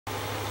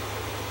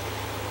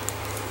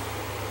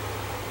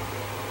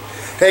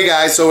Hey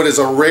guys, so it is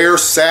a rare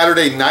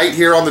Saturday night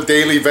here on the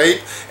Daily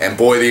Vape, and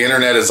boy, the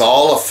internet is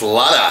all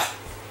aflutter.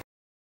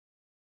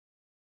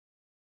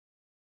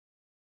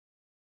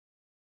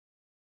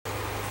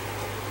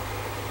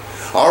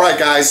 Alright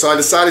guys, so I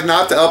decided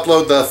not to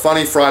upload the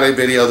Funny Friday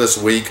video this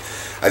week.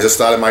 I just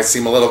thought it might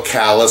seem a little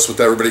callous with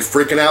everybody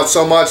freaking out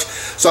so much.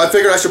 So I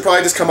figured I should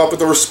probably just come up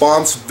with a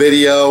response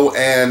video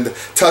and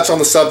touch on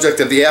the subject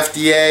of the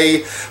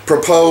FDA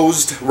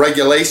proposed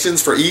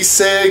regulations for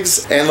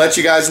e-cigs and let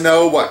you guys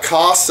know what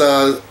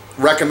CASA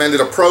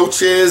recommended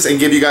approach is and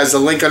give you guys the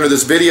link under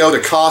this video to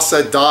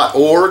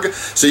casa.org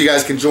so you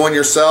guys can join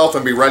yourself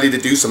and be ready to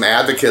do some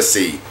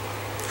advocacy.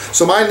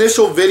 So my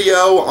initial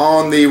video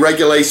on the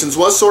regulations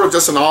was sort of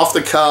just an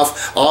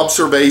off-the-cuff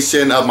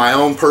observation of my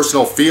own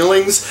personal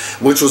feelings,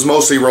 which was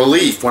mostly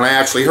relief when I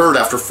actually heard,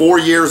 after 4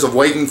 years of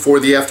waiting for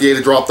the FDA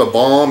to drop the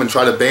bomb and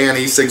try to ban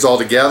e-cigs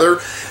altogether,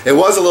 it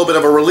was a little bit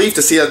of a relief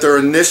to see that their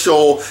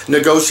initial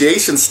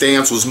negotiation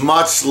stance was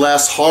much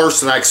less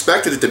harsh than I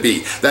expected it to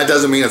be. That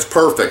doesn't mean it's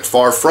perfect,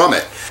 far from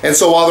it. And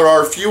so while there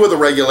are a few of the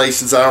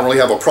regulations I don't really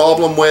have a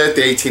problem with,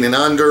 the 18 and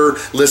under,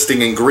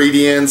 listing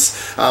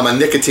ingredients, a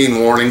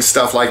nicotine warning,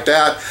 stuff like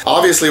that.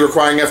 Obviously,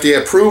 requiring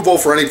FDA approval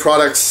for any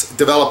products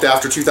developed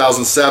after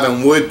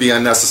 2007 would be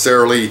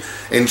unnecessarily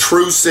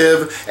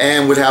intrusive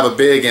and would have a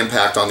big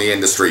impact on the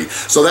industry.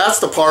 So that's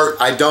the part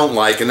I don't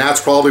like, and that's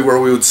probably where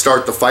we would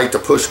start the fight to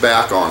push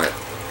back on it.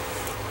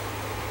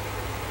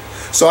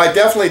 So I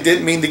definitely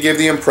didn't mean to give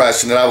the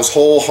impression that I was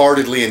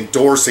wholeheartedly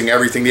endorsing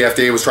everything the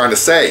FDA was trying to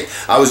say.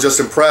 I was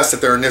just impressed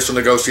that their initial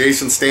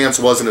negotiation stance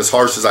wasn't as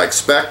harsh as I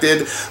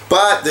expected,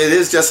 but it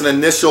is just an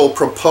initial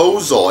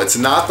proposal. It's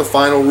not the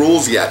final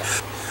rules yet.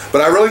 But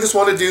I really just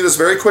want to do this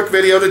very quick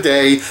video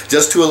today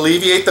just to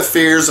alleviate the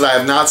fears that I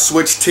have not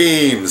switched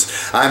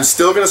teams. I'm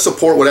still going to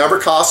support whatever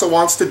CASA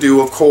wants to do,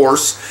 of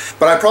course,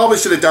 but I probably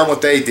should have done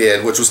what they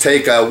did, which was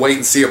take a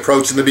wait-and-see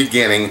approach in the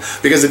beginning,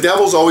 because the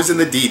devil's always in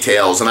the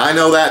details, and I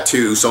know that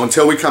too. So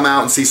until we come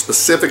out and see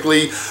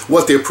specifically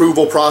what the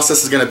approval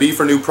process is going to be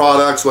for new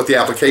products, what the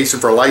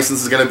application for a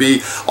license is going to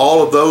be,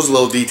 all of those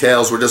little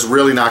details, we're just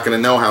really not going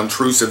to know how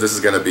intrusive this is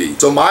going to be.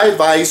 So my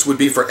advice would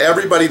be for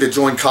everybody to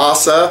join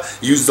CASA,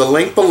 use the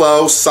link below,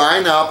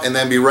 sign up, and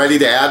then be ready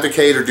to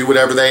advocate or do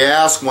whatever they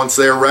ask once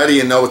they're ready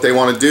and know what they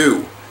want to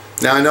do.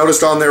 Now, I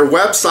noticed on their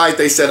website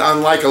they said,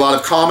 unlike a lot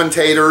of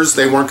commentators,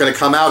 they weren't going to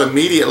come out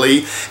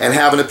immediately and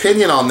have an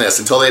opinion on this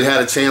until they'd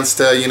had a chance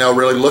to,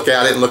 really look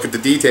at it and look at the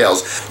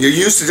details. You're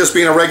used to just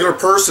being a regular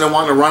person and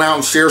wanting to run out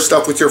and share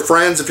stuff with your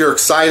friends if you're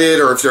excited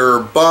or if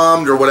you're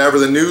bummed or whatever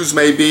the news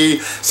may be.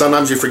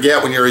 Sometimes you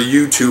forget when you're a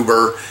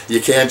YouTuber,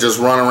 you can't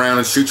just run around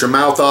and shoot your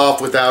mouth off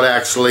without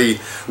actually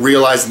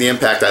realizing the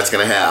impact that's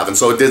going to have. And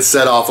so it did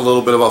set off a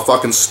little bit of a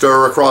fucking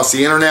stir across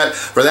the internet.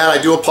 For that,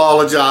 I do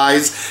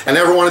apologize. I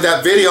never wanted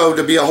that video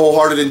to be a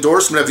wholehearted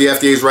endorsement of the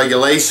FDA's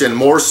regulation,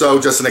 more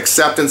so just an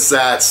acceptance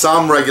that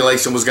some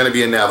regulation was going to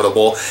be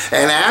inevitable,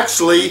 and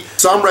actually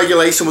some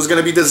regulation was going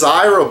to be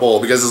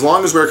desirable, because as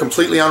long as we're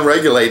completely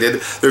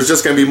unregulated, there's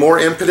just going to be more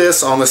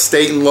impetus on the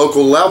state and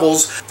local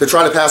levels to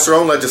try to pass their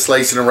own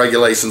legislation and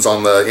regulations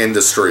on the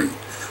industry,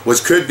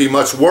 which could be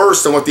much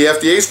worse than what the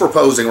FDA is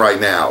proposing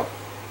right now.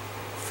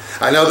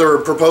 I know they're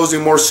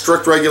proposing more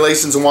strict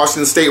regulations in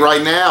Washington State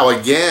right now,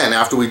 again,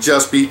 after we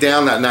just beat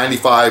down that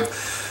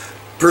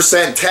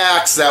 95%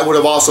 tax that would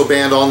have also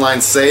banned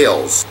online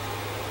sales.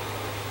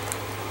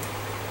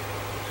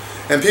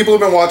 And people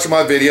have been watching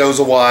my videos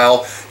a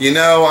while.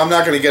 I'm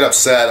not going to get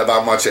upset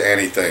about much of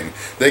anything.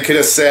 They could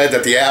have said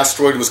that the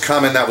asteroid was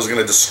coming that was going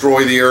to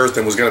destroy the Earth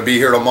and was going to be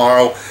here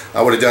tomorrow.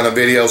 I would have done a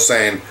video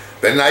saying,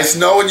 been nice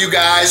knowing you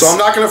guys. So I'm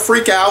not going to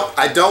freak out.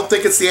 I don't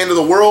think it's the end of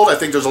the world. I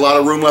think there's a lot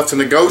of room left to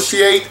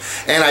negotiate,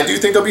 and I do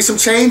think there'll be some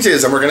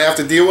changes, and we're going to have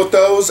to deal with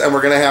those, and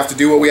we're going to have to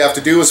do what we have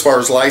to do as far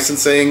as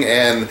licensing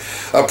and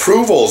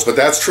approvals, but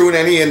that's true in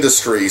any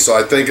industry. So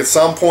I think at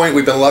some point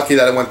we've been lucky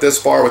that it went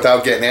this far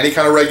without getting any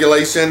kind of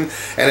regulation,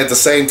 and at the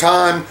same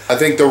time, I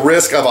think the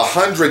risk of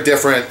 100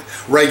 different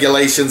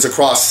regulations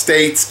across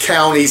states,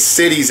 counties,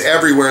 cities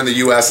everywhere in the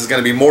U.S. is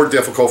going to be more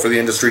difficult for the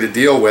industry to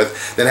deal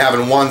with than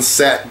having one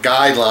set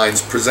guidelines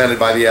presented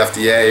by the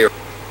FDA.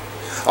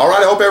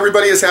 Alright, I hope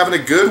everybody is having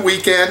a good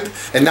weekend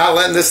and not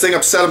letting this thing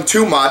upset them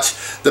too much.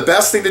 The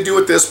best thing to do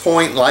at this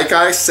point, like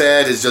I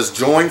said, is just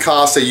join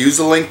CASA, use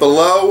the link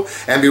below,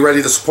 and be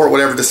ready to support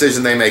whatever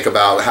decision they make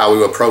about how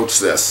we approach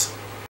this.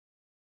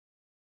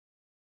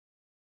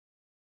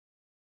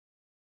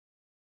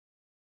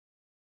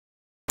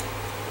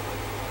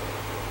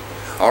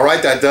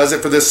 Alright, that does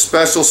it for this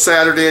special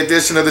Saturday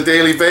edition of the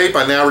Daily Vape.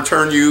 I now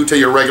return you to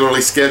your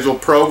regularly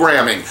scheduled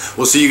programming.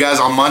 We'll see you guys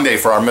on Monday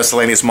for our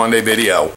Miscellaneous Monday video.